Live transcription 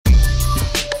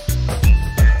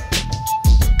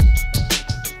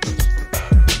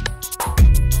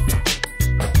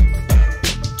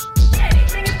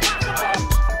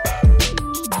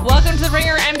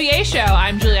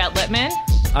Litman.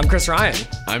 I'm Chris Ryan.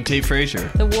 I'm Tate Frazier.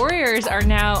 The Warriors are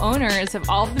now owners of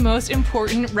all of the most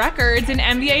important records in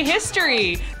NBA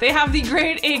history. They have the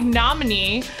great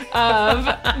ignominy of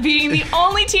being the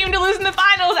only team to lose in the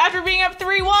finals after being up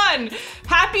 3-1.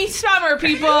 Happy summer,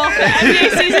 people. The NBA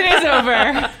season is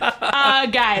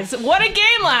over. Guys, what a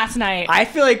game last night. I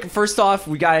feel like, first off,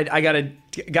 I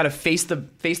gotta face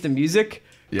the music.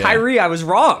 Yeah. Kyrie, I was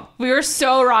wrong. We were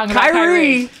so wrong about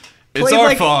Kyrie. It's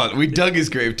our fault. We dug his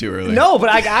grave too early. No, but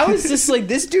I was just like,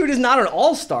 this dude is not an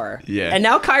all-star. Yeah. And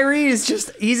now Kyrie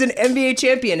is he's an NBA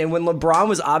champion. And when LeBron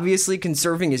was obviously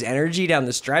conserving his energy down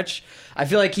the stretch, I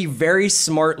feel like he very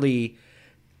smartly...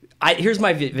 here's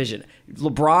my vision.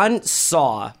 LeBron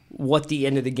saw what the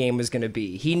end of the game was going to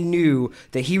be. He knew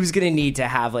that he was going to need to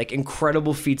have like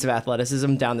incredible feats of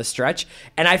athleticism down the stretch,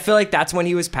 and I feel like that's when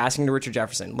he was passing to Richard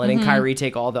Jefferson, letting Kyrie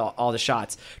take all the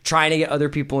shots, trying to get other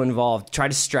people involved, try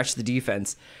to stretch the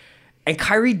defense. And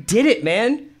Kyrie did it,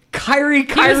 man. Kyrie.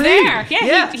 He was there.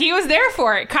 Yeah. He was there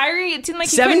for it. Kyrie, it seemed like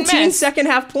he couldn't miss. 17 second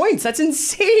half points. That's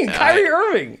insane. Kyrie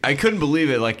Irving. I couldn't believe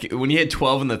it. Like, when he had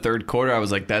 12 in the third quarter, I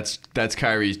was like, that's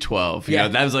Kyrie's 12. You know,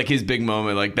 that was like his big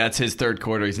moment. Like, that's his third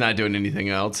quarter. He's not doing anything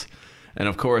else. And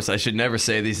of course, I should never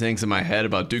say these things in my head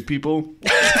about Duke people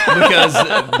because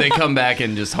they come back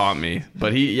and just haunt me.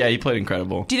 But he played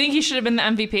incredible. Do you think he should have been the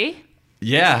MVP?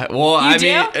 Yeah, well,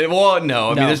 no.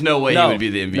 I mean, there's no way he would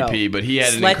be the MVP, but he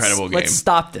had an incredible game. Let's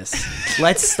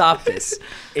stop this.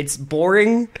 It's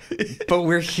boring, but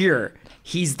we're here.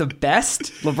 He's the best.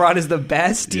 LeBron is the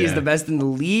best. He is the best in the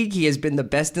league. He has been the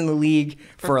best in the league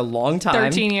for a long time.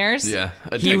 13 years? Yeah,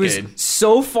 a decade. He was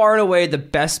so far and away the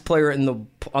best player on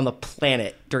the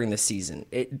planet during the season,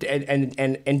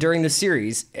 and during the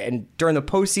series, and during the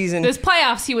postseason. Those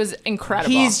playoffs, he was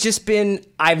incredible. He's just been.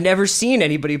 I've never seen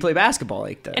anybody play basketball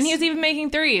like this. And he was even making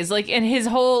threes. Like, and his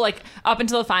whole, like, up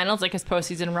until the finals, like, his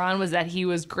postseason run was that he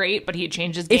was great, but he had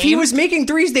changed his game. If he was making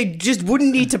threes, they just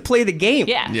wouldn't need to play the game.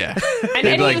 Yeah.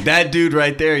 They'd be like, that dude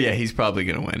right there, he's probably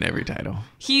going to win every title.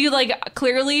 He, like,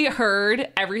 clearly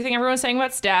heard everything everyone was saying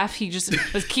about Steph. He just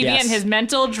was keeping it in his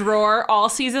mental drawer all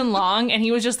season long, and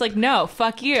he was just like, no,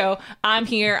 fuck you. I'm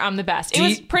here. I'm the best. It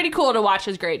was pretty cool to watch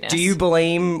his greatness. Do you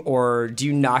blame or do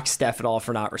you knock Steph at all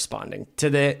for not responding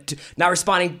to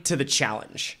the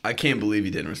challenge? I can't believe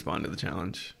he didn't respond to the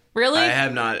challenge. Really? I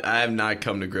have not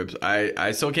come to grips.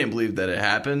 I still can't believe that it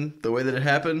happened the way that it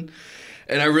happened.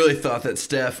 And I really thought that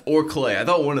Steph or Clay, I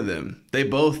thought one of them, they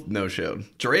both no-showed.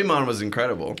 Draymond was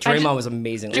incredible. Draymond was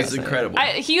amazing. Just incredible.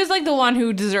 He was like the one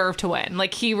who deserved to win.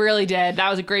 Like, he really did. That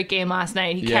was a great game last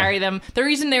night. He carried them. The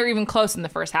reason they were even close in the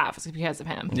first half is because of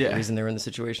him. The reason they were in the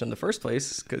situation in the first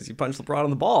place is because you punched LeBron on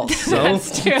the balls. So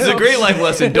That's true. It's a great life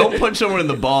lesson. Don't punch someone in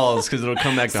the balls because it'll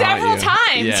come back to haunt you. Several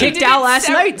times. Yeah. Kicked out last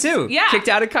night, too. Yeah. Kicked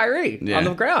out at Kyrie on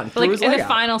the ground. Like, his in leg the out.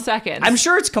 final seconds. I'm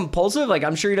sure it's compulsive. Like,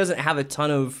 I'm sure he doesn't have a ton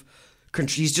of...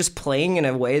 He's just playing in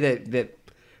a way that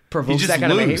provokes that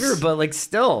kind of behavior, but like,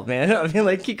 still, man, I mean,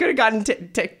 like, he could have gotten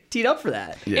teed up for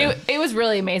that. Yeah. It was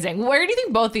really amazing. Where do you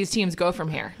think both these teams go from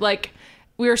here? Like,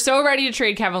 we were so ready to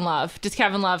trade Kevin Love. Does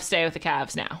Kevin Love stay with the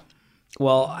Cavs now?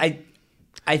 Well, I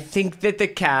think that the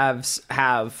Cavs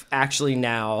have actually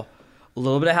now a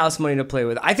little bit of house money to play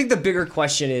with. I think the bigger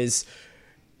question is,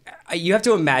 you have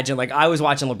to imagine, like, I was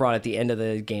watching LeBron at the end of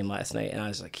the game last night, and I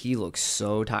was like, he looks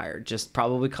so tired, just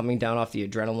probably coming down off the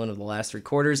adrenaline of the last three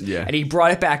quarters. Yeah. And he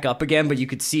brought it back up again, but you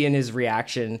could see in his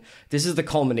reaction, this is the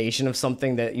culmination of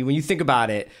something that, when you think about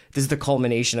it, this is the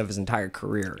culmination of his entire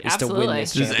career, is to win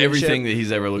this This is championship. everything that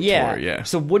he's ever looked for. Yeah.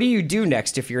 So what do you do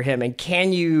next if you're him, and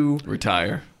can you...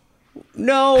 Retire.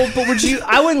 No, but would you...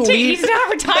 I wouldn't leave... He's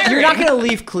not retiring. You're not going to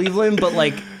leave Cleveland, but,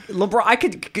 like,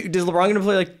 LeBron... Does LeBron going to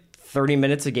play, like, 30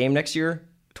 minutes a game next year?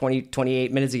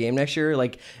 28 minutes a game next year?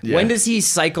 Like, when does he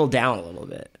cycle down a little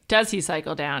bit? Does he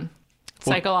cycle down?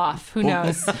 Cycle off? Who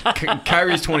knows?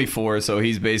 Kyrie's 24, so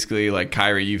he's basically like,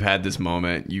 Kyrie, you've had this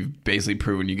moment. You've basically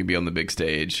proven you can be on the big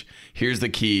stage. Here's the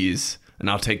keys, and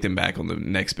I'll take them back on the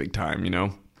next big time, you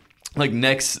know? Like,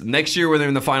 next year when they're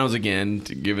in the finals again,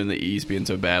 given the East being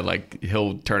so bad, like,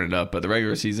 he'll turn it up. But the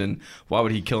regular season, why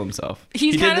would he kill himself?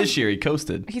 He did this year. He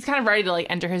coasted. He's kind of ready to, like,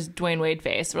 enter his Dwayne Wade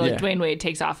phase, where, like, Dwayne Wade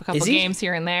takes off a couple games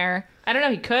here and there. I don't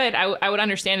know. He could. I would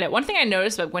understand it. One thing I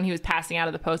noticed, like, when he was passing out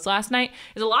of the post last night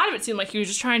is a lot of it seemed like he was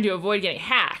just trying to avoid getting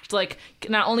hacked. Like,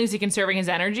 not only is he conserving his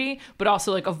energy, but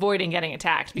also, like, avoiding getting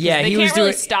attacked. Because they can't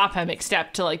really stop him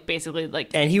except to, like, basically, like...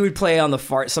 And he would play on the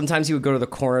far... Sometimes he would go to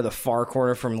the far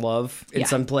corner from Love in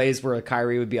some plays where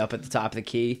Kyrie would be up at the top of the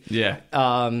key. Yeah.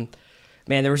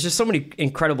 Man, there was just so many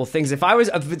incredible things. If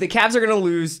the Cavs are going to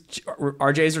lose,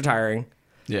 RJ's retiring.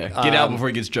 Yeah, get out before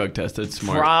he gets drug tested.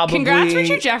 Smart. Probably. Congrats,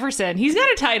 Richard Jefferson. He's got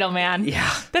a title, man.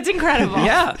 Yeah. That's incredible.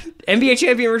 Yeah. NBA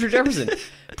champion Richard Jefferson.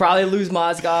 Probably lose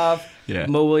Mozgov. Yeah.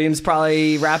 Mo Williams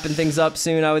probably wrapping things up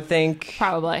soon, I would think.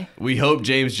 Probably. We hope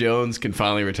James Jones can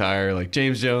finally retire. Like,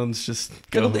 James Jones, just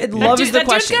go. Love is the That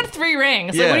question. dude's got 3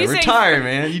 rings. Yeah, Like, what are you retire, saying?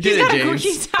 man. You did it, James.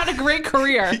 He's had a great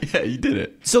career. Yeah, you did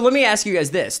it. So let me ask you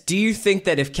guys this. Do you think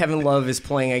that if Kevin Love is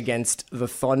playing against the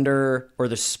Thunder or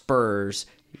the Spurs,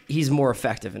 he's more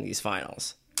effective in these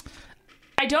finals?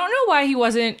 I don't know why he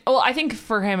wasn't. Well, I think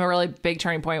for him, a really big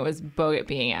turning point was Bogut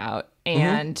being out.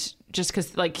 And just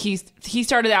because like he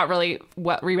started out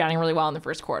rebounding really well in the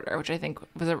first quarter, which I think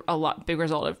was a lot big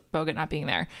result of Bogut not being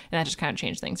there, and that just kind of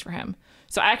changed things for him.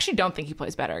 So I actually don't think he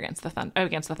plays better against the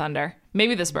Thunder.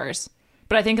 Maybe the Spurs,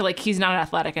 but I think like he's not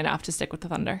athletic enough to stick with the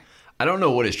Thunder. I don't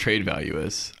know what his trade value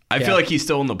is. I feel like he's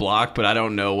still on the block, but I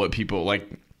don't know what people like.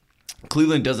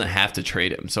 Cleveland doesn't have to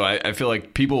trade him, so I feel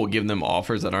like people will give them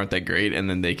offers that aren't that great, and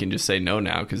then they can just say no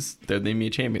now because they're the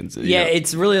NBA champions. Yeah,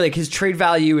 it's really like his trade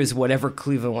value is whatever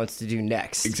Cleveland wants to do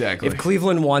next. Exactly. If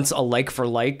Cleveland wants a like for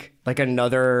like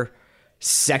another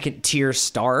second tier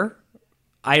star,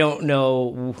 I don't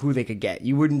know who they could get.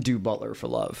 You wouldn't do Butler for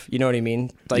Love. You know what I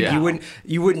mean? Like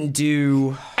you wouldn't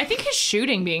do. I think his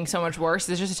shooting being so much worse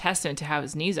is just a testament to how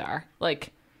his knees are.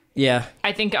 Like, Yeah.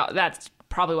 I think that's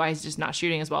probably why he's just not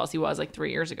shooting as well as he was like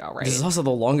 3 years ago, right? This is also the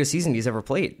longest season he's ever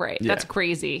played. Right. Yeah. That's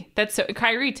crazy. That's so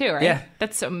Kyrie too, right? Yeah.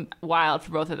 That's so wild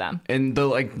for both of them. And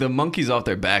the monkey's off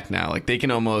their back now. Like they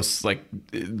can almost like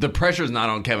the pressure's not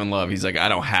on Kevin Love. He's like, I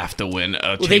don't have to win a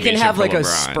championship. They can have for like a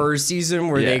LeBron. Spurs season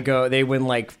where they win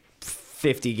like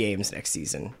 50 games next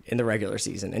season in the regular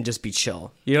season and just be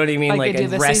chill. You know what I mean? Like they do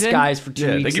and this rest season? guys for 2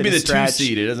 Yeah, weeks. they could be at a the 2 stretch.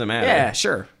 seed. It doesn't matter. Yeah,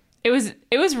 sure. It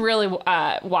was really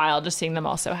wild just seeing them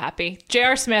all so happy.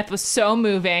 J.R. Smith was so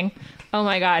moving. Oh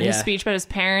my God, his Yeah. speech about his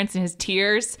parents and his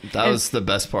tears. That was the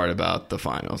best part about the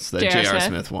finals. That J.R. J.R. Smith?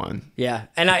 Smith won. Yeah,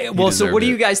 and so what do deserved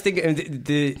you it. guys think?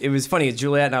 It was funny.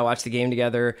 Juliet and I watched the game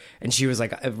together, and she was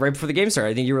like, right before the game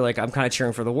started, I think you were like, I'm kind of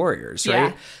cheering for the Warriors, right?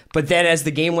 Yeah. But then as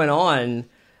the game went on,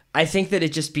 I think that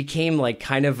it just became like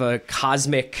kind of a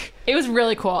cosmic It was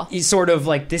really cool. sort of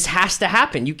like, this has to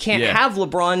happen. You can't Yeah. have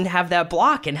LeBron have that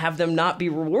block and have them not be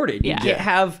rewarded. Yeah. You can't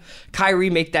have Kyrie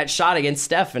make that shot against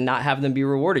Steph and not have them be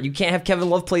rewarded. You can't have Kevin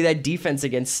Love play that defense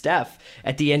against Steph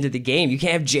at the end of the game. You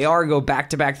can't have JR go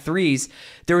back-to-back threes.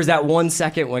 There was that 1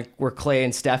 second where Clay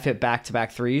and Steph hit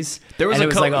back-to-back threes. There was and a it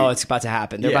was couple- like, oh, it's about to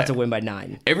happen. They're Yeah. about to win by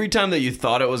 9. Every time that you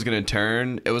thought it was going to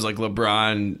turn, it was like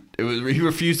LeBron. He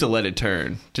refused to let it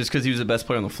turn just because he was the best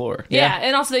player on the floor. Yeah,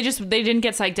 and also they didn't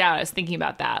get psyched out. I was thinking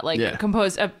about that, like Yeah.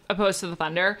 opposed to the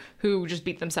Thunder, who just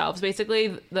beat themselves. Basically,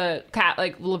 like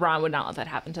LeBron would not let that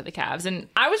happen to the Cavs, and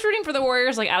I was rooting for the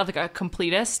Warriors, like out of like a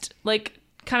completist like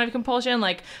kind of compulsion.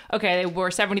 Like, okay, they were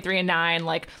 73-9.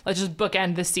 Like, let's just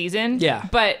bookend this season. Yeah,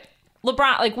 but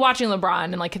LeBron, like watching LeBron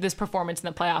and like this performance in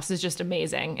the playoffs is just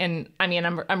amazing, and I mean,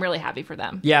 I'm really happy for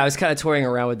them. Yeah, I was kind of toying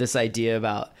around with this idea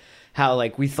about how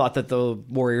like we thought that the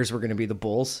Warriors were going to be the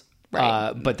Bulls.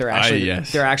 Right. But they're actually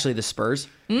yes. they're actually the Spurs.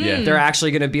 Yeah. They're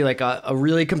actually going to be like a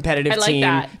really competitive I like team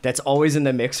that. that's always in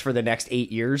the mix for the next 8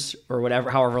 years or whatever,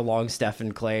 however long Steph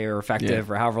and Clay are effective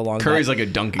Yeah. or however long Curry's that- like a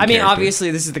dunking I mean, character.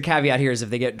 obviously, this is the caveat here is if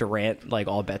they get Durant, like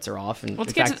all bets are off. And We'll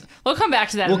in fact, come back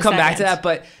to that. we'll in a come back to second. that.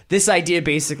 But this idea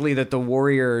basically that the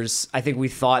Warriors, I think we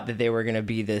thought that they were going to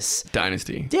be this.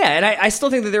 Dynasty. Yeah, and I still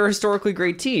think that they're a historically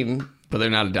great team. But they're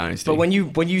not a dynasty. But when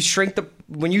you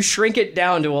shrink it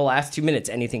down to a last 2 minutes,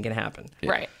 anything can happen.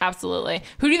 Right, absolutely.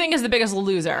 Who do you think is the biggest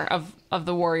loser of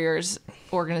the Warriors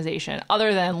organization,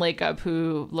 other than Lacob,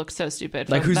 who looks so stupid?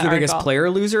 Like, from who's the biggest article? player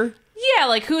loser? Yeah,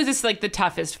 like who is this like the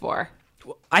toughest for?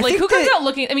 I Like think who comes that- out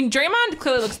looking? I mean, Draymond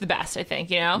clearly looks the best. I think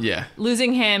Yeah.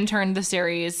 losing him turned the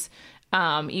series.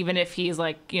 Even if he's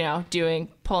like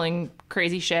pulling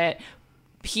crazy shit.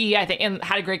 He, I think, and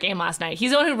had a great game last night.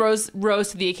 He's the one who rose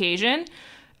to the occasion.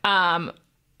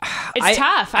 It's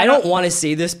tough. I don't want to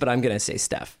say this, but I'm going to say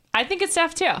Steph. I think it's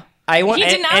tough too. He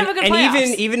did not have a good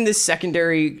playoffs. even this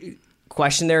secondary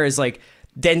question there is like,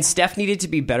 then Steph needed to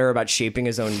be better about shaping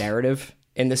his own narrative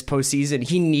in this postseason.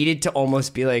 He needed to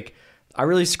almost be like, I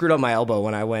really screwed up my elbow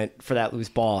when I went for that loose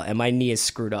ball, and my knee is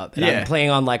screwed up. And Yeah. I'm playing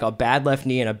on like a bad left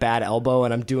knee and a bad elbow,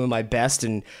 and I'm doing my best,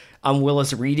 and I'm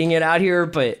Willis reading it out here,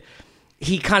 but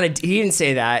he didn't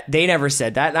say that. They never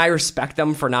said that, and I respect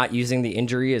them for not using the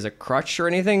injury as a crutch or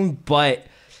anything, but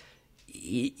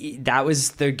that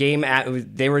was the game.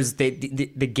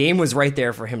 The game was right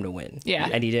there for him to win. Yeah.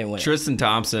 And he didn't win. Tristan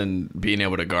Thompson being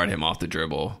able to guard him off the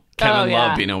dribble. Kevin yeah.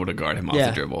 Love being able to guard him off Yeah.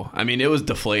 the dribble. I mean, it was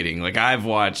deflating. Like, I've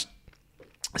watched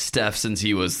Steph since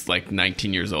he was like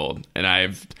 19 years old, and I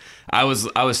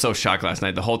was so shocked last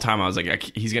night. The whole time I was like,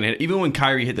 he's gonna hit. Even when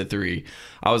Kyrie hit the three,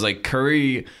 I was like,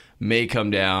 Curry may come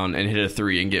down and hit a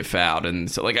three and get fouled, and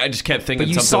so like I just kept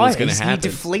thinking something was gonna happen. He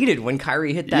deflated when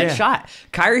Kyrie hit that shot.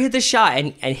 Kyrie hit the shot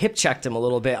and hip checked him a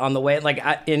little bit on the way, like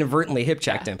inadvertently hip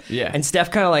checked him. Yeah, and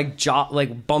Steph kind of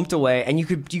like bumped away, and you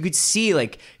could see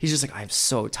like he's just like, I'm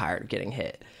so tired of getting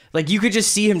hit. Like, you could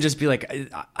just see him just be like,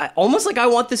 almost like, I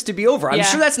want this to be over. I'm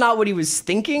sure that's not what he was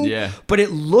thinking, but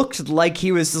it looked like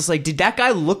he was just like, did that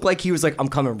guy look like he was like, I'm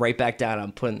coming right back down,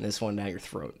 I'm putting this one down your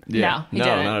throat? Yeah. No,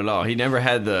 not at all. He never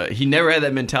had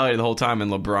that mentality the whole time, and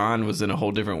LeBron was in a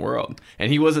whole different world, and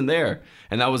he wasn't there.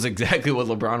 And that was exactly what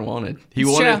LeBron wanted. He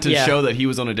wanted to show that he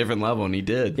was on a different level, and he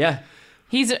did. Yeah.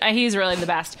 He's really the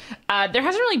best. There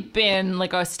hasn't really been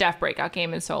like a Steph breakout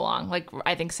game in so long, like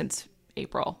I think since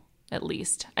April. At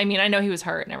least. I mean, I know he was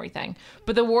hurt and everything,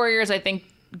 but the Warriors, I think,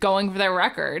 going for their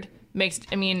record takes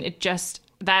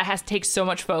so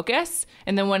much focus,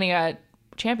 and then winning a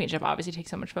championship obviously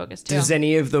takes so much focus too. Does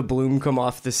any of the bloom come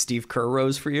off the Steve Kerr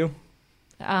rose for you?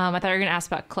 I thought you were going to ask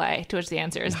about Clay, to which the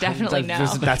answer is definitely no.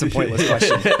 That's a pointless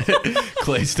question.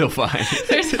 Clay's still fine.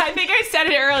 I think I said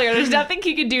it earlier. There's nothing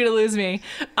he could do to lose me.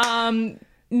 No,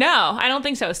 I don't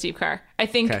think so, Steve Kerr. I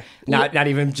think not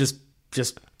even just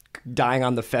dying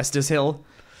on the Festus Hill.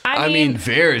 I mean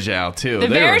Varejao too. The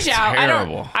Varejao,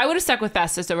 terrible. I would have stuck with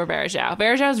Festus over Varejao.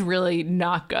 Varejao is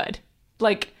not good.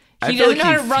 Like he doesn't know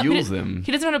how to run.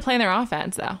 He doesn't know how to play in their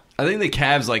offense though. I think the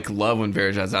Cavs like love when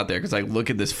Varejao's out there because like look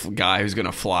at this guy who's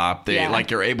gonna flop. They like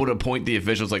you're able to point the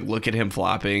officials like look at him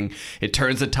flopping. It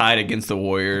turns the tide against the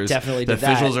Warriors. Definitely, the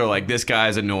officials are like, this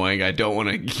guy's annoying. I don't want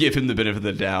to give him the benefit of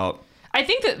the doubt. I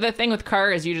think that the thing with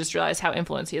Kerr is you just realize how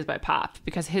influenced he is by Pop,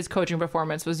 because his coaching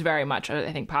performance was very much what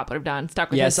I think Pop would have done.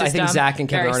 Stuck with his system. I think Zach and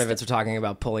Kevin Arnovitz are talking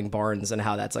about pulling Barnes and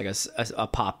how that's like a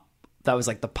Pop. That was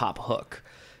like the Pop hook.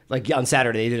 Like on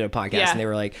Saturday they did a podcast and they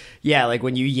were like, like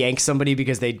when you yank somebody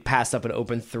because they passed up an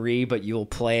open three, but you'll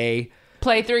play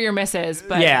through your misses.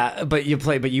 But but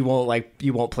you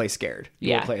won't play scared.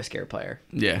 You won't play a scared player.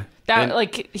 Yeah.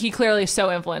 He clearly is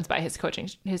so influenced by his coaching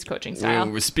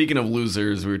style. Speaking of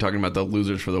losers, we were talking about the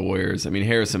losers for the Warriors. I mean,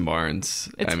 Harrison Barnes.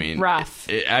 It's rough.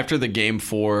 After the game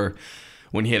 4,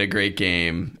 when he had a great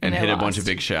game and hit a bunch of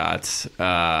big shots,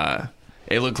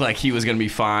 it looked like he was going to be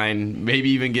fine. Maybe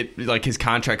even get like his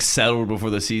contract settled before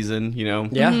the season. You know,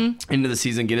 into the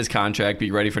season, get his contract,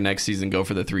 be ready for next season, go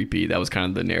for the 3-peat. That was kind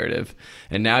of the narrative.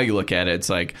 And now you look at it, it's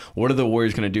like, what are the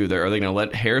Warriors going to do? Are they going to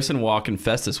let Harrison walk and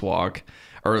Festus walk?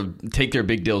 Or take their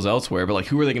big deals elsewhere, but like,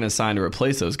 who are they going to sign to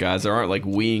replace those guys? There aren't like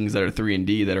wings that are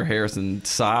 3-and-D that are Harrison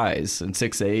size and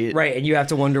 6'8". Right, and you have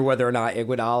to wonder whether or not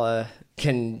Iguodala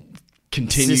can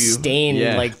continue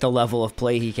sustain like the level of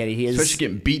play he can. He is especially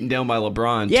getting beaten down by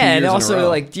LeBron. Yeah, and also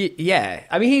like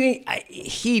I mean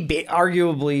he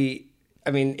arguably.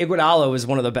 I mean, Iguodala was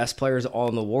one of the best players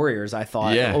on the Warriors. I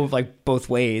thought, like both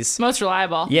ways, most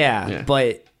reliable. Yeah.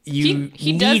 But. You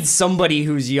need somebody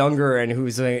who's younger and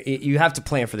who's you have to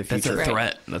plan for the future.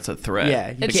 That's a threat.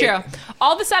 Yeah, it's true.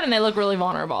 All of a sudden, they look really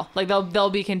vulnerable. Like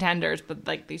they'll be contenders, but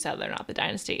like you said, they're not the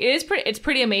dynasty. It's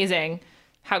pretty amazing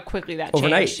how quickly that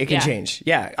overnight changed. It can change.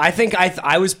 Yeah, I think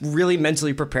I was really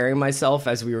mentally preparing myself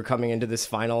as we were coming into this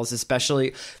finals,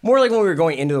 especially more like when we were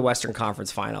going into the Western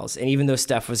Conference Finals. And even though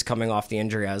Steph was coming off the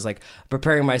injury, I was like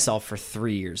preparing myself for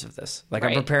 3 years of this. Like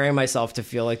I'm preparing myself to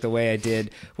feel like the way I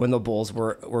did when the Bulls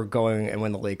were going and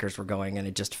when the Lakers were going, and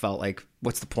it just felt like,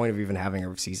 what's the point of even having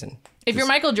a season? If you're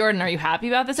Michael Jordan, are you happy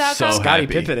about this outcome? So Scottie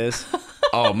Pippen is.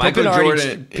 Oh, Michael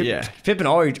Jordan. Pippen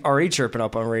already chirping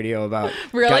up on radio about.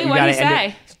 Really? What did he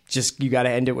say? You got to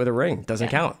end it with a ring. Doesn't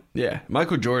count. Yeah.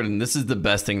 Michael Jordan, this is the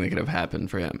best thing that could have happened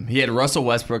for him. He had Russell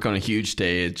Westbrook on a huge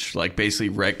stage, like basically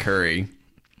wreck Curry.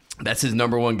 That's his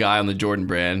number one guy on the Jordan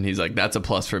brand. He's like, that's a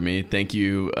plus for me. Thank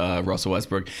you, Russell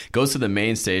Westbrook. Goes to the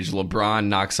main stage. LeBron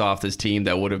knocks off this team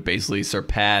that would have basically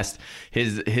surpassed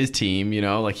his team. You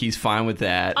know, like he's fine with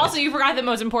that. Also, you forgot the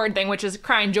most important thing, which is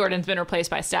crying Jordan's been replaced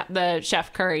by the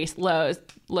Chef Curry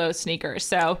low sneakers.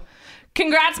 So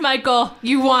congrats, Michael.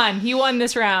 You won. You won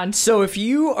this round. So if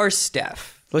you are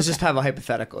Steph, let's just have a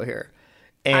hypothetical here.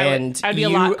 And I'd be a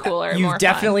lot cooler. You've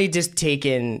definitely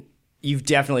You've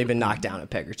definitely been knocked down a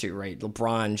peg or two, right?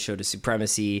 LeBron showed a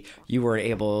supremacy. You were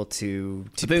able to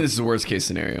I think this is the worst case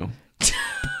scenario.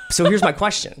 So here's my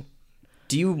question.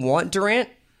 Do you want Durant?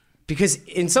 Because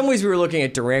in some ways we were looking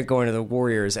at Durant going to the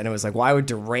Warriors, and it was like, why would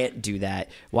Durant do that?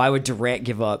 Why would Durant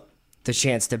give up the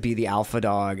chance to be the alpha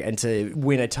dog and to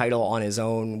win a title on his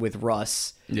own with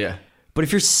Russ? Yeah. But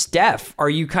if you're Steph, are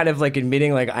you kind of like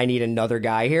admitting like, I need another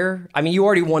guy here? I mean, you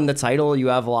already won the title. You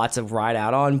have lots of ride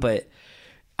out on, but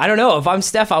I don't know. If I'm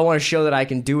Steph, I want to show that I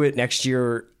can do it next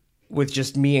year with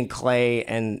just me and Clay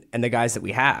and the guys that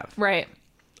we have. Right.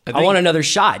 I want another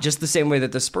shot, just the same way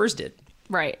that the Spurs did.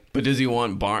 Right. But does he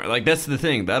want Barnes? Like, that's the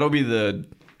thing. That'll be the...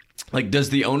 Like, does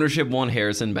the ownership want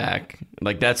Harrison back?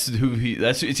 Like, it's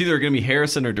either going to be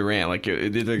Harrison or Durant. Like,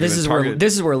 this is where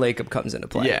Lacob comes into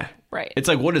play. Yeah. Right. It's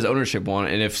like, what does ownership want?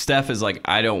 And if Steph is like,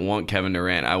 I don't want Kevin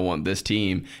Durant, I want this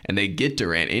team, and they get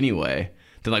Durant anyway,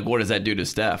 then, like, what does that do to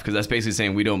Steph? Because that's basically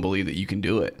saying we don't believe that you can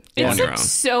do it on your own.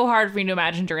 It's so hard for me to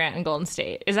imagine Durant in Golden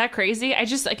State. Is that crazy?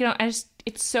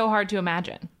 It's so hard to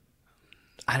imagine.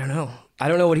 I don't know. I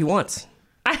don't know what he wants.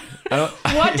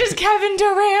 What does Kevin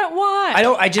Durant want?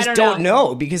 I just don't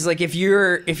know, because like if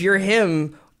you're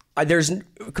him, there's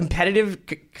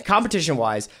competition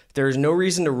wise, there's no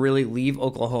reason to really leave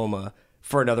Oklahoma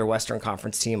for another Western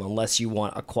Conference team unless you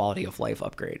want a quality of life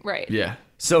upgrade. Right. Yeah.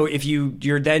 So if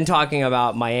you're then talking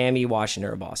about Miami,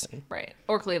 Washington, or Boston. Right.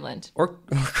 Or Cleveland. Or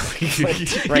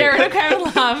Cleveland. Right. Get rid of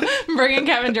Kevin Love, bring in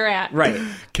Kevin Durant. Right.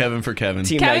 Kevin for Kevin.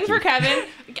 Team Kevin Nike. for Kevin.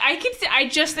 I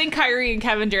just think Kyrie and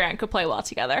Kevin Durant could play well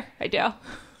together. I do.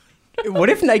 What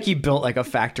if Nike built like a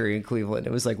factory in Cleveland?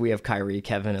 It was like, we have Kyrie,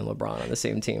 Kevin, and LeBron on the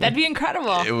same team. That'd be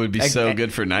incredible. It would be so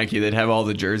good for Nike. They'd have all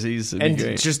the jerseys. It'd and be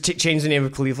great. just change the name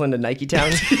of Cleveland to Nike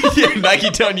Town. Yeah, Nike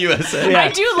Town USA. Yeah. I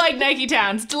do like Nike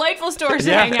Towns. Delightful stores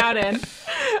to hang out in.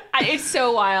 It's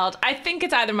so wild. I think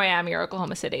it's either Miami or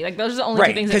Oklahoma City. Like, those are the only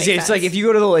two things that make sense. Because it's like, if you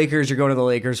go to the Lakers, you're going to the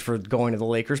Lakers for going to the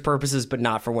Lakers purposes, but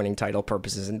not for winning title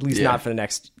purposes, at least not for the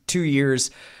next 2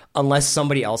 years, unless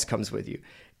somebody else comes with you.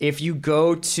 If you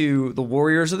go to the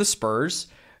Warriors or the Spurs,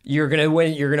 you're going to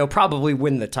win. You're going to probably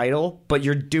win the title, but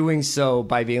you're doing so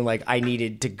by being like, I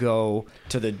needed to go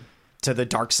to the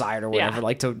dark side or whatever,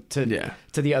 like to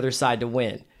the other side to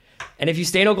win. And if you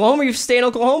stay in Oklahoma, you stay in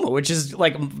Oklahoma, which is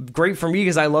like great for me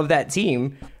because I love that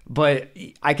team. But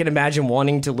I can imagine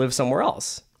wanting to live somewhere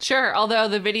else. Sure, although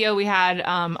the video we had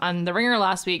on The Ringer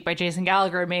last week by Jason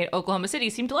Gallagher made Oklahoma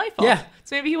City seem delightful. Yeah.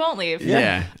 So maybe he won't leave.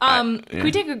 Yeah. Can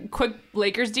we take a quick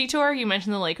Lakers detour? You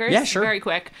mentioned the Lakers. Yeah, sure. Very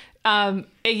quick.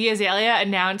 Iggy Azalea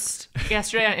announced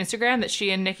yesterday on Instagram that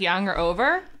she and Nick Young are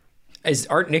over.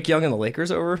 Aren't Nick Young and the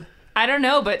Lakers over? I don't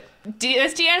know, but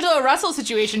this D'Angelo Russell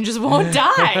situation just won't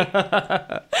die.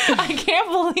 I can't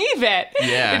believe it.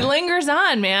 Yeah. It lingers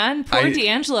on, man. Poor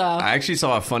D'Angelo. I actually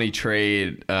saw a funny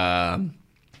trade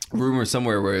rumor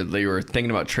somewhere where they were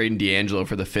thinking about trading D'Angelo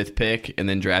for the 5th pick and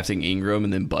then drafting Ingram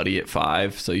and then Buddy at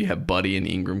 5. So you have Buddy and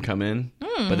Ingram come in,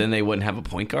 but then they wouldn't have a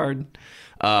point guard.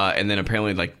 And then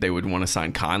apparently, like, they would want to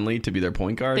sign Conley to be their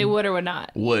point guard. They would or would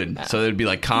not. Would. So it'd be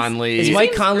like Conley. Is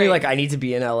Mike seems Conley great. like, I need to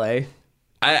be in LA?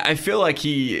 I feel like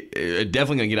he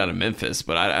definitely gonna get out of Memphis,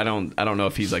 but I don't know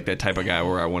if he's like that type of guy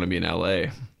where I want to be in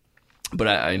LA. But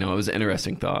I know it was an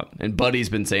interesting thought. And Buddy's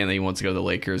been saying that he wants to go to the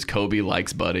Lakers. Kobe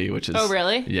likes Buddy, which is... Oh,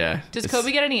 really? Yeah. Does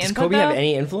Kobe get any input, Does Kobe though? have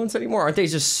any influence anymore? Aren't they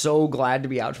just so glad to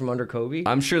be out from under Kobe?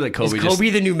 I'm sure that Kobe Is Kobe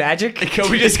the new Magic?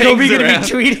 Kobe Is just Kobe hangs going to around.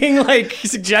 be tweeting like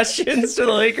suggestions to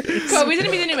the Lakers? Kobe's gonna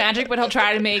be the new Magic, but he'll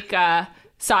try to make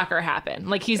soccer happen.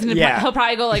 Like he'll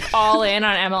probably go like all in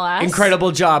on MLS.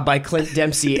 Incredible job by Clint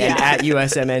Dempsey and at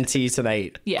USMNT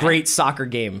tonight. Yeah. Great soccer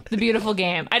game. The beautiful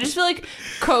game. I just feel like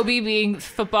Kobe being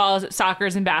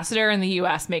soccer's ambassador in the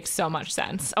U.S. makes so much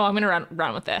sense. Oh, I'm gonna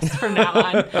run with this from now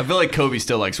on. I feel like Kobe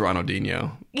still likes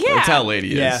Ronaldinho. Yeah. That's how lady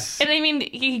Yeah. is. And I mean,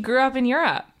 he grew up in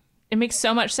Europe. It makes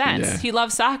so much sense. Yeah. He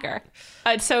loves soccer.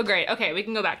 It's so great. Okay, we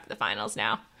can go back to the finals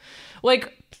now.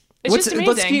 Like, it's just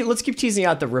amazing. Let's keep teasing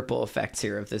out the ripple effects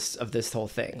here of this whole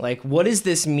thing. Like, what does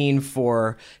this mean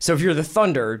for? So, if you're the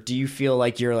Thunder, do you feel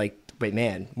like you're like, wait,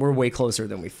 man, we're way closer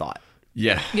than we thought?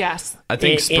 Yeah. Yes. I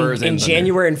think Spurs in and Thunder.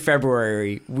 January and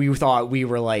February, we thought we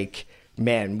were like,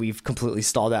 man, we've completely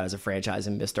stalled out as a franchise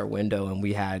and missed our window, and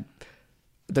we had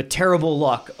the terrible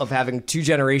luck of having 2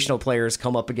 generational players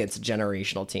come up against a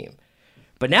generational team.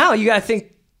 But now you got to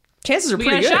think chances are We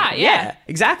pretty got a good. shot, yeah.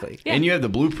 Exactly. Yeah. And you have the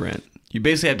blueprint. You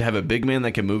basically have to have a big man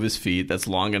that can move his feet that's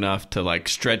long enough to like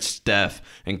stretch Steph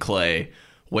and Clay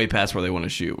way past where they want to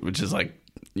shoot, which is like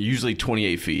usually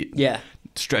 28 feet. Yeah.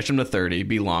 Stretch them to 30,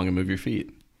 be long and move your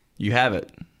feet. You have it.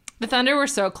 The Thunder were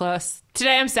so close.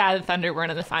 Today, I'm sad the Thunder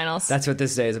weren't in the finals. That's what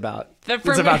this day is about. For It's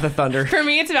me- about the Thunder. For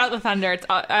me, it's about the Thunder.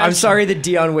 I'm sorry that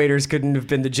Deion Waiters couldn't have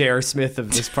been the J.R. Smith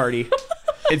of this party.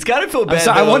 It's got to feel bad.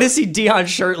 So I though. want to see Deion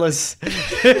shirtless.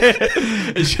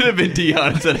 It should have been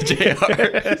Deion instead of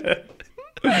JR.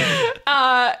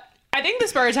 I think the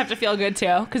Spurs have to feel good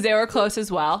too because they were close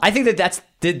as well. I think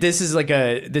this is like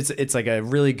it's like a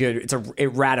really good it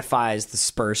ratifies the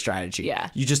Spurs strategy. Yeah.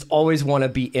 You just always want to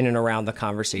be in and around the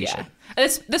conversation. Yeah.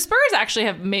 The Spurs actually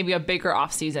have maybe a bigger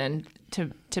offseason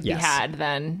be Yes. had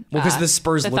than because the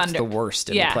Spurs looked Thunder. the worst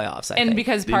in the playoffs, I and think.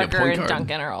 because They need a Parker point and guard.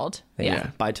 Duncan are old. Yeah.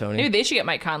 Bye, Tony. Maybe they should get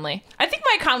Mike Conley. I think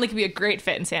Mike Conley could be a great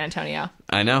fit in San Antonio.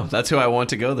 I know. That's who I want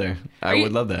to go there. I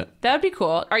would love that. That would be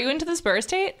cool. Are you into the Spurs,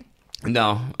 Tate?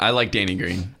 No, I like Danny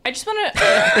Green. I just want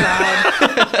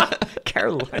to.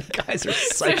 Carolina guys are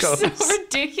They're psychos. so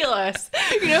ridiculous.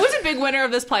 You know who's a big winner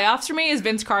of this playoffs for me is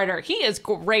Vince Carter. He is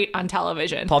great on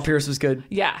television. Paul Pierce was good.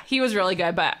 Yeah, he was really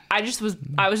good, but I was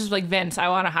just like, Vince, I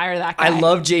want to hire that guy. I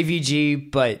love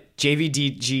JVG, but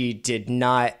JVDG did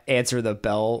not answer the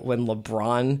bell when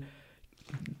LeBron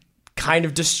kind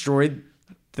of destroyed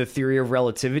the theory of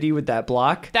relativity with that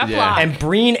block. that Yeah. block. And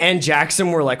Breen and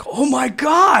Jackson were like, "Oh my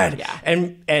god!" Yeah.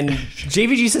 And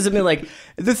JVG says something like,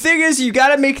 "The thing is, you got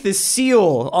to make the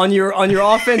seal on your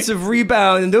offensive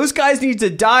rebound, and those guys need to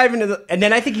dive into the." And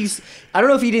then I think I don't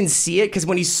know if he didn't see it because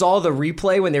when he saw the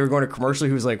replay when they were going to commercial,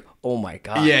 he was like, "Oh my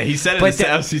god!" Yeah, he said it. He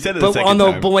said it the but second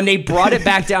time. But when they brought it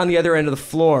back down the other end of the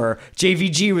floor,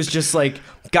 JVG was just like,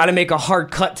 "Got to make a hard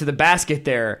cut to the basket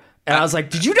there." And I was like,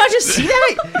 did you not just see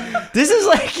that? This is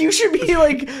like,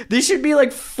 this should be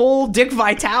like full Dick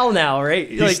Vitale now, right?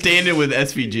 He's standing with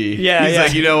SVG. Yeah, He's yeah.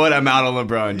 like, you know what? I'm out on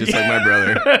LeBron, just like my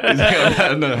brother. He's like,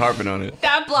 I'm not harping on it.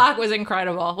 That block was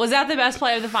incredible. Was that the best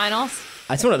play of the finals?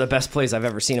 That's one of the best plays I've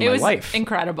ever seen in It my was life.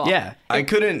 incredible. Yeah. I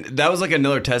couldn't. That was like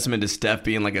another testament to Steph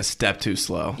being like a step too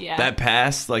slow. Yeah. That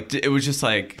pass, like it was just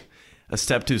like a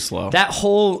step too slow. That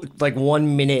whole like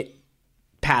 1 minute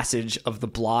passage of the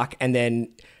block, and then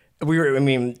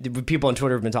people on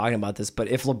Twitter have been talking about this, but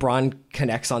if LeBron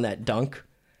connects on that dunk,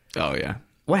 Oh yeah.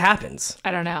 what happens? I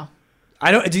don't know.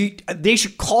 They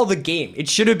should call the game. It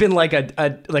should have been like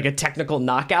a technical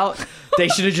knockout. They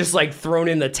should have just like thrown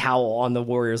in the towel on the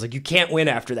Warriors. Like, you can't win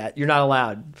after that. You're not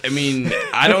allowed. I mean,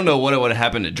 I don't know what would have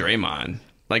happened to Draymond.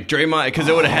 Like Draymond, because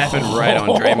it would have happened right on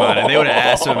Draymond, and they would have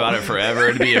asked him about it forever.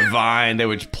 It'd be a vine. They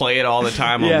would play it all the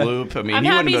time Yeah. on loop. I mean, I'm he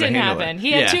happy wouldn't it be able to didn't handle happen. it.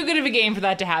 He had Yeah. too good of a game for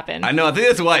that to happen. I know. I think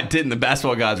that's why it didn't. The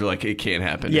basketball gods were like, it can't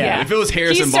happen. Yeah. If it was He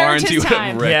Harrison served Barnes, his he would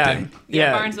time. have wrecked Yeah. him.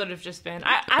 Yeah, Barnes would have just been.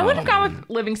 I would have gone with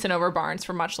Livingston over Barnes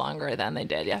for much longer than they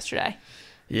did yesterday.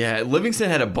 Yeah, Livingston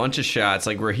had a bunch of shots,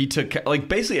 like where he took, like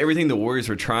basically everything the Warriors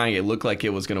were trying, it looked like it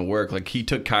was going to work. Like he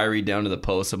took Kyrie down to the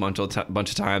post a bunch of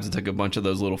times and took a bunch of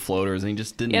those little floaters, and he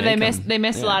just didn't. Yeah, make they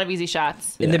missed them. a lot of easy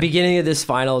shots. In the beginning of this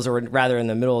finals, or rather in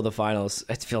the middle of the finals,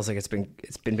 it feels like it's been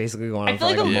basically going on I feel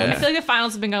for like, like a I month. feel like the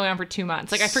finals have been going on for 2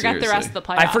 months. Like I forgot the rest of the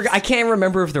playoffs. I forgot. I can't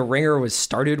remember if the Ringer was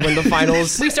started when the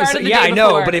finals. We started the yeah, day I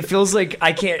know, before. but it feels like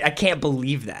I can't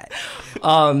believe that.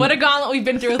 What a gauntlet we've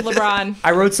been through with LeBron.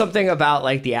 I wrote something about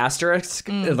like the asterisk,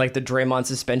 like the Draymond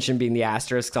suspension being the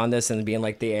asterisk on this, and being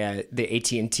like the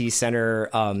AT&T Center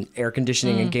air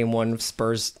conditioning in Game 1 of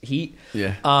Spurs Heat.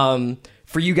 Yeah.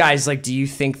 For you guys, like, do you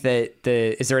think that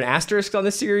is there an asterisk on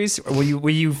this series, or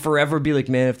will you forever be like,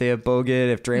 man, if they have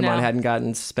Bogut, if Draymond No. hadn't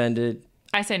gotten suspended?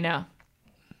 I say no.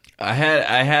 I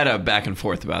had a back and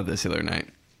forth about this the other night.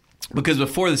 Because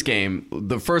before this game,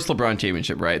 the first LeBron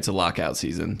championship, right? It's a lockout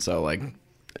season. So, like,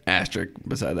 asterisk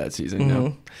beside that season,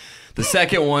 no. The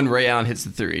second one, Ray Allen hits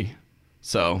the three.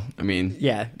 So, I mean...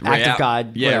 Yeah, Ray act of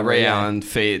God. Yeah, whatever, Ray yeah. Allen,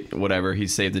 fate, whatever. He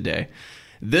saved the day.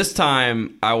 This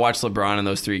time, I watched LeBron in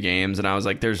those 3 games, and I was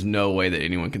like, there's no way that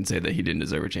anyone can say that he didn't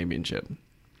deserve a championship.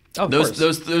 Of course.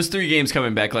 Those 3 games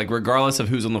coming back, like regardless of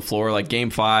who's on the floor, like Game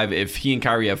 5, if he and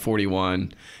Kyrie have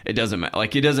 41, it doesn't matter.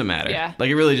 Like it doesn't matter. Yeah. Like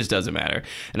it really just doesn't matter.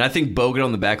 And I think Bogut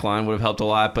on the back line would have helped a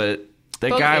lot, but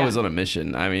that guy was on a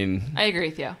mission. I mean, I agree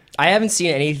with you. I haven't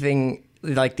seen anything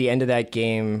like the end of that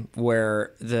game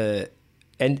where the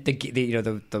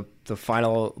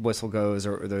final whistle goes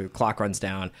or the clock runs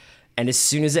down, and as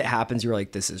soon as it happens, you're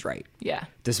like, this is right. Yeah.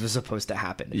 This was supposed to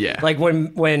happen. Yeah. Like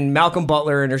when Malcolm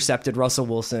Butler intercepted Russell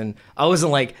Wilson, I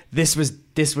wasn't like, this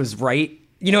was right.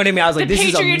 You know what I mean? I was like, The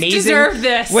this Patriots is amazing. deserve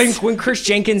this. When Chris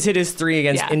Jenkins hit his 3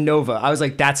 against Yeah. Innova, I was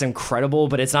like, that's incredible,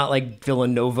 but it's not like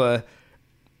Villanova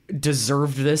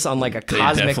deserved this on like a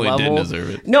cosmic definitely level. didn't deserve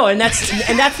it. No, and that's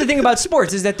the thing about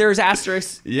sports is that there's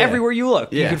asterisks Yeah. everywhere you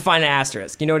look. You Yeah. can find an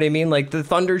asterisk. You know what I mean? Like the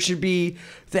Thunder should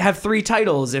have 3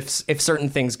 titles if certain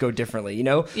things go differently, you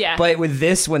know? Yeah. But with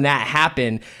this, when that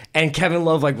happened, and Kevin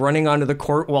Love like running onto the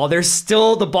court while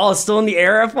the ball is still in the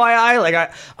air, FYI,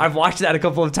 like I've watched that a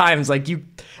couple of times. Like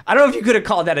I don't know if you could have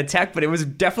called that a tech, but it was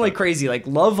definitely crazy. Like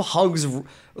Love hugs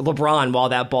LeBron while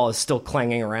that ball is still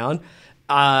clanging around.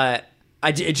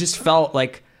 It just felt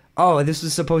like, oh, this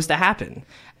was supposed to happen.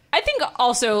 I think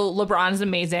also LeBron's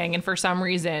amazing, and for some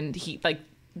reason he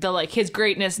his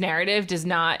greatness narrative just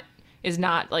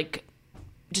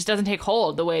doesn't take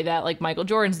hold the way that like Michael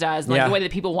Jordan's does, like Yeah. the way that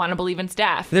people want to believe in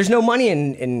Steph. There's no money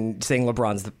in saying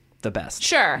LeBron's the best.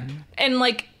 Sure, and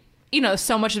like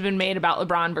so much has been made about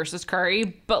LeBron versus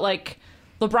Curry, but like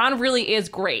LeBron really is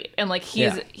great. And like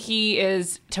he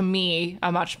is to me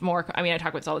a much more, I mean, I talk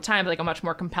about this all the time, but like a much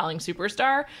more compelling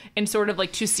superstar. And sort of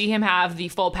like to see him have the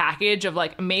full package of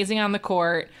like amazing on the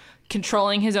court,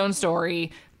 controlling his own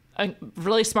story,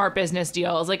 really smart business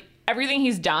deals, like everything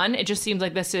he's done, it just seems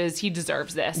like he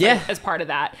deserves this like, as part of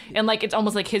that. And like it's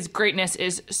almost like his greatness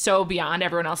is so beyond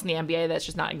everyone else in the NBA that's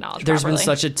just not acknowledged There's properly. been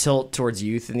such a tilt towards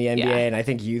youth in the NBA, and I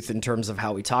think youth in terms of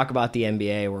how we talk about the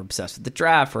NBA, we're obsessed with the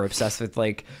draft, we're obsessed with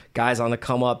like guys on the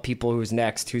come up, people who's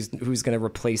next, who's going to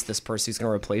replace this person, who's going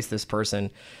to replace this person.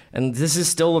 And this is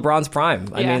still LeBron's prime.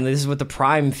 I mean, this is what the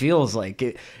prime feels like.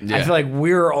 I feel like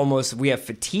we have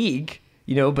fatigue,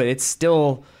 but it's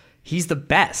still... He's the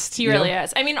best. He really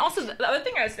is. I mean, also, the other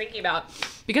thing I was thinking about,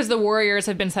 because the Warriors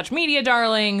have been such media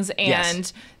darlings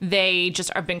and they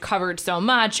just have been covered so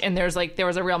much, and there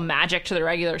was a real magic to the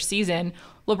regular season.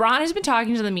 LeBron has been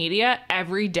talking to the media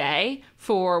every day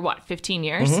for, 15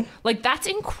 years? Mm-hmm. Like, that's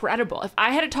incredible. If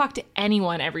I had to talk to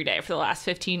anyone every day for the last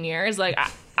 15 years, like,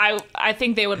 I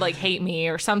think they would, like, hate me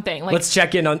or something. Like, let's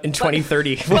check in in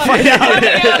 2030. We'll find out.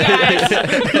 Guys.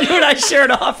 You and I share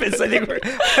an office. I think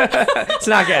it's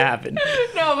not going to happen.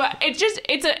 No, but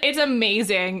it's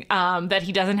amazing that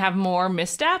he doesn't have more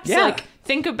missteps. Yeah. Like,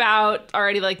 think about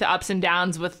already like the ups and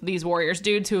downs with these Warriors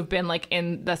dudes who have been like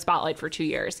in the spotlight for 2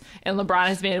 years. And LeBron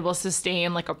has been able to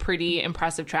sustain like a pretty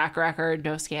impressive track record,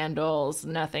 no scandals,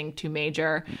 nothing too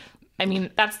major. I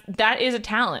mean, that is a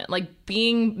talent. Like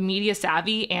being media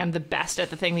savvy and the best at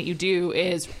the thing that you do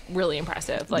is really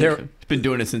impressive. Like he's been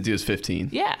doing it since he was 15.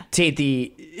 Yeah.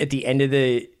 Tate, at the end of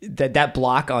that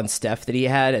block on Steph that he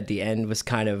had at the end was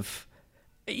kind of,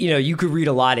 you could read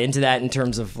a lot into that in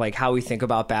terms of like how we think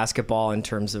about basketball in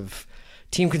terms of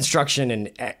team construction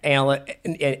and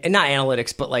not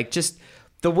analytics, but like just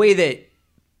the way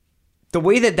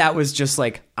that was just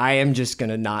like, I am just going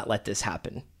to not let this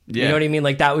happen. Yeah. You know what I mean?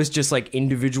 Like that was just like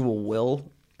individual will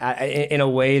in a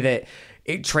way that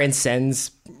it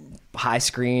transcends high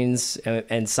screens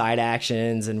and side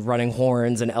actions and running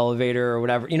horns and elevator or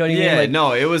whatever. You know what I mean? Yeah,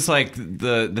 no, it was like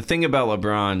the thing about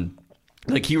LeBron,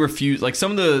 like he refused, like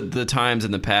some of the times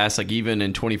in the past, like even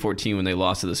in 2014 when they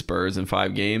lost to the Spurs in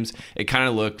 5 games, it kind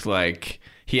of looked like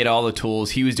he had all the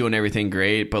tools, he was doing everything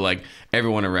great, but like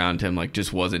everyone around him like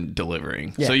just wasn't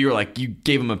delivering. Yeah. So you were like, you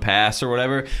gave him a pass or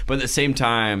whatever, but at the same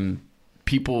time,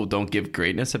 people don't give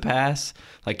greatness a pass.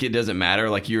 Like it doesn't matter,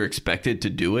 like you're expected to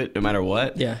do it no matter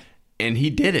what. Yeah. And he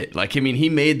did it. Like, I mean, he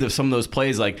made some of those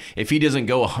plays. Like, if he doesn't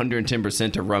go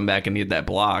 110% to run back and get that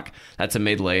block, that's a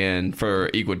made lay-in for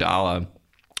Iguodala.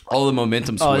 All the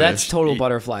momentum switched. Oh, that's total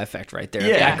butterfly effect right there.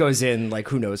 Yeah. If that goes in, like,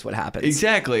 who knows what happens.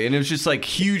 Exactly. And it was just, like,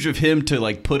 huge of him to,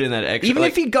 like, put in that extra. Even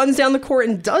if he guns down the court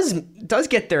and does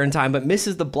get there in time but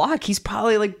misses the block, he's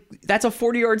probably, like, that's a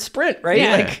 40-yard sprint, right?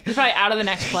 Yeah. Like, he's probably out of the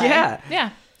next play. Yeah.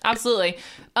 Yeah, absolutely.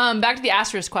 Back to the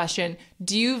asterisk question.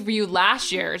 Do you view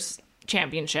last year's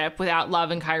championship without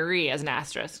Love and Kyrie as an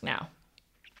asterisk now?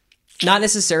 Not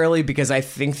necessarily, because I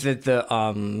think that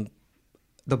the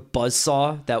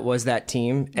buzzsaw that was that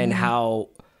team and how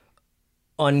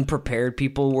unprepared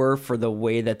people were for the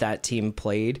way that team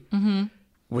played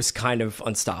was kind of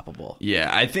unstoppable. Yeah,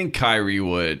 I think Kyrie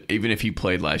would, even if he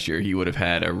played last year, he would have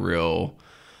had a real,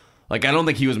 like, I don't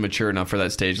think he was mature enough for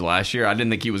that stage last year. I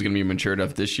didn't think he was going to be mature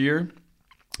enough this year.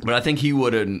 But I think he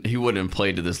wouldn't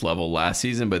play to this level last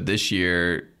season. But this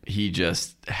year, he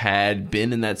just had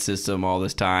been in that system all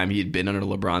this time. He had been under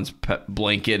LeBron's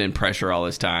blanket and pressure all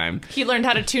this time. He learned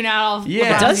how to tune out.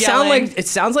 Yeah, LeBron's it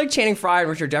sounds like Channing Frye and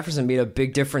Richard Jefferson made a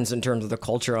big difference in terms of the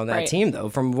culture on that team. Though,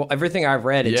 from everything I've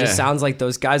read, it just sounds like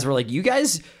those guys were like, you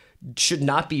guys should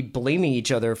not be blaming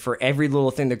each other for every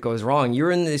little thing that goes wrong.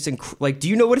 You're in this do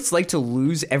you know what it's like to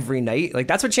lose every night? Like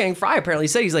that's what Channing Frye apparently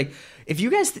said. He's like, if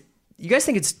you guys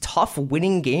think it's tough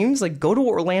winning games? Like, go to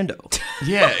Orlando.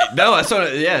 Yeah, no,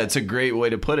 it's a great way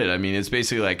to put it. I mean, it's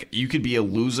basically like you could be a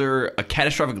loser, a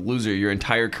catastrophic loser your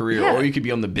entire career, or you could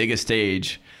be on the biggest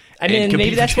stage. I mean,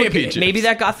 maybe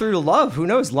that got through to Love. Who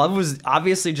knows? Love was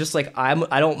obviously just like, I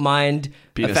don't mind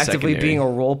effectively being a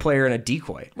role player and a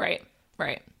decoy. Right.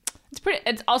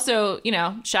 It's also,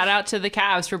 shout out to the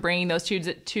Cavs for bringing those two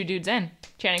dudes in.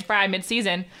 Channing Frye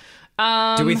mid-season.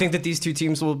 Do we think that these two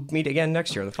teams will meet again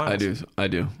next year in the finals? I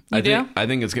do. I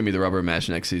think it's going to be the rubber match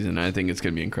next season. I think it's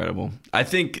going to be incredible. I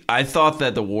thought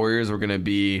that the Warriors were going to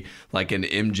be like an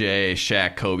MJ,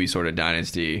 Shaq, Kobe sort of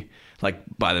dynasty, like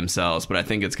by themselves. But I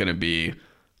think it's going to be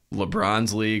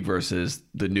LeBron's league versus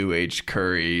the new age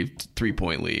Curry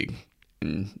 3-point league.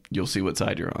 And you'll see what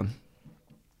side you're on.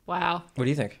 Wow. What do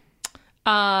you think?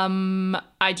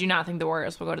 I do not think the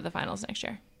Warriors will go to the finals next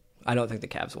year. I don't think the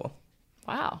Cavs will.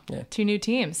 Wow. Yeah. 2 new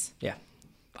teams. Yeah.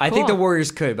 I think the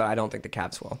Warriors could, but I don't think the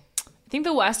Cavs will. I think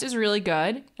the West is really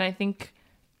good, and I think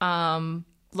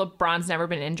LeBron's never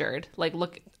been injured. Like,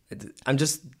 look, I'm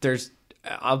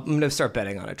going to start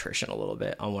betting on attrition a little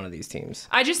bit on one of these teams.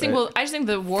 I just think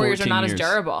the Warriors are 14 not years. as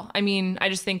durable. I mean, I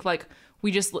just think like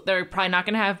they're probably not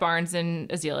going to have Barnes and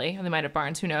Ezeli, and they might have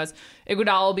Barnes. Who knows?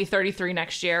 Iguodala will be 33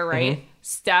 next year, right? Mm-hmm.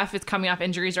 Steph is coming off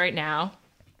injuries right now.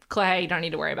 Clay, you don't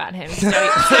need to worry about him. Steady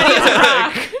as a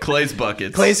rock. Clay's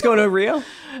buckets. Clay's going to Rio?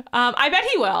 I bet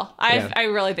he will. Yeah. I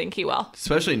really think he will.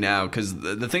 Especially now, because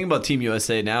the thing about Team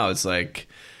USA now is like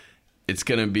it's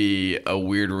going to be a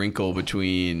weird wrinkle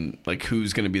between like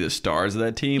who's going to be the stars of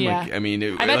that team. Yeah. Like, I mean,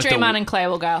 I bet Draymond and Clay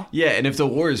will go. Yeah, and if the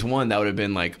Warriors won, that would have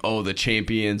been like, oh, the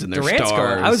champions and their Durant's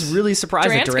stars. going. I was really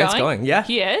surprised that Durant's going. Yeah.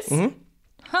 He is? Mm-hmm.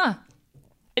 Huh.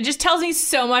 It just tells me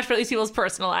so much for these people's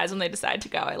personal lives when they decide to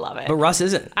go. I love it. But Russ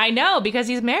isn't. I know, because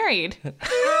he's married.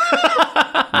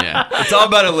 Yeah, it's all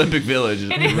about Olympic Village.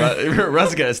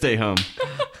 Russ got to stay home.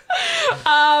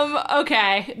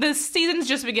 Okay, the season's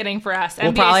just beginning for us.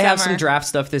 We'll NBA probably have summer. some draft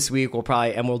stuff this week.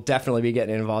 We'll definitely be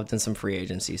getting involved in some free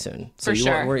agency soon. So For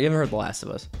sure. You haven't heard The Last of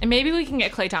Us. And maybe we can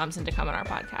get Klay Thompson to come on our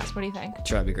podcast. What do you think?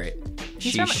 Sure, that'd be great.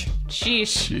 Sheesh.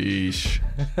 Sheesh.